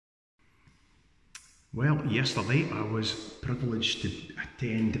Well, yesterday I was privileged to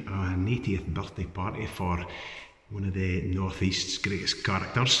attend an 80th birthday party for one of the North East's greatest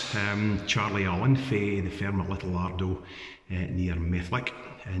characters, Charlie Allan, fae the firm of Little Ardo near Methlick,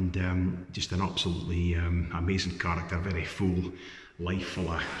 and just an absolutely amazing character, very full life,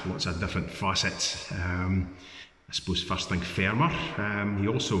 full of lots of different facets. I suppose first thing, farmer. He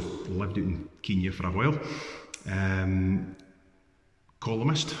also lived out in Kenya for a while.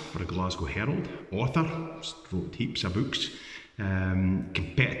 Columnist for a Glasgow Herald, author, wrote heaps of books,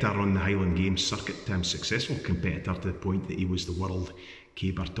 competitor on the Highland Games circuit, successful competitor to the point that he was the world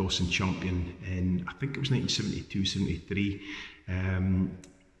caber tossing champion in, I think it was 1972-73.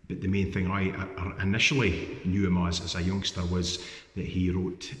 But the main thing I initially knew him as a youngster was that he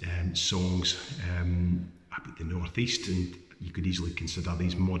wrote songs about the North East, and you could easily consider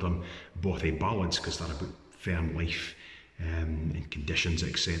these modern bothy ballads because they're about firm life and conditions,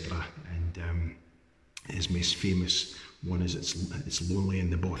 etc. And his most famous one is It's Lonely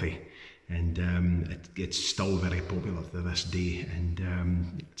in the Bothy, and it's still very popular to this day. And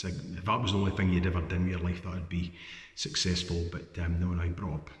if that was the only thing you'd ever done in your life, that would be successful. But no, I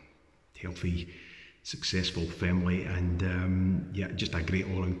brought up healthy, successful family, and yeah, just a great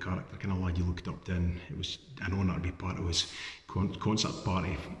all-round character, kind of lad you looked up to, and it was an honour to be part of his concert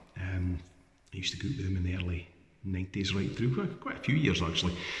party. I used to go out with him in the early 90s right through, quite a few years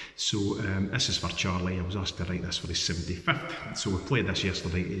actually. So this is for Charlie. I was asked to write this for his 75th. So we played this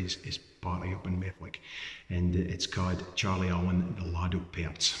yesterday at his party up in Methlick, and it's called Charlie Allan, the Lad of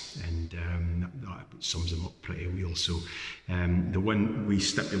Pairts, and that sums him up pretty well. So the one wee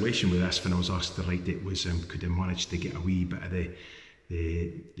stipulation with this when I was asked to write it was could I manage to get a wee bit of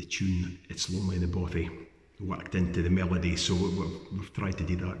the tune It's Lonely in the Bothy worked into the melody, so we've tried to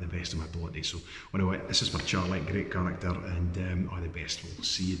do that to the best of my ability. So anyway, this is for Charlie, great character, and all the best. We'll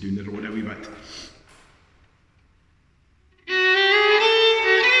see you down the road a wee bit.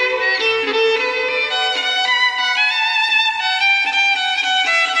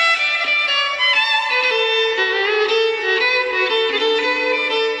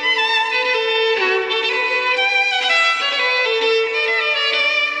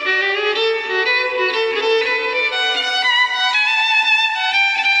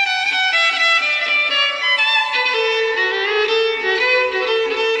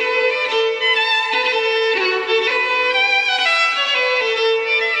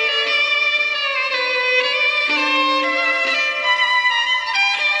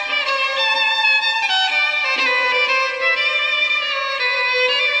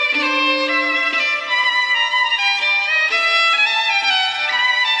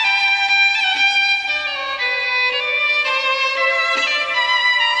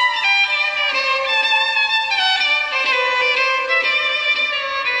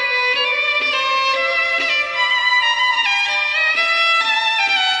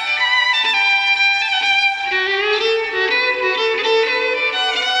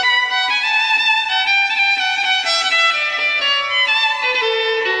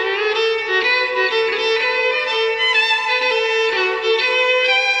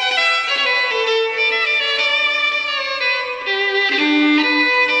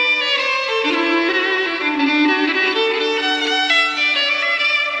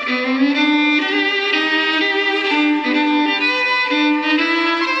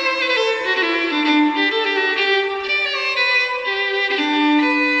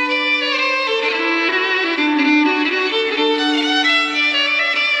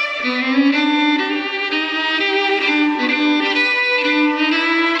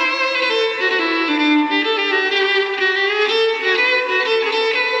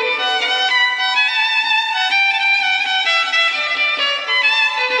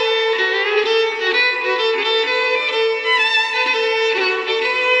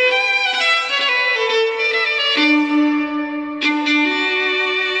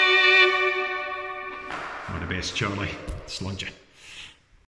 All the best, Charlie. Slunge.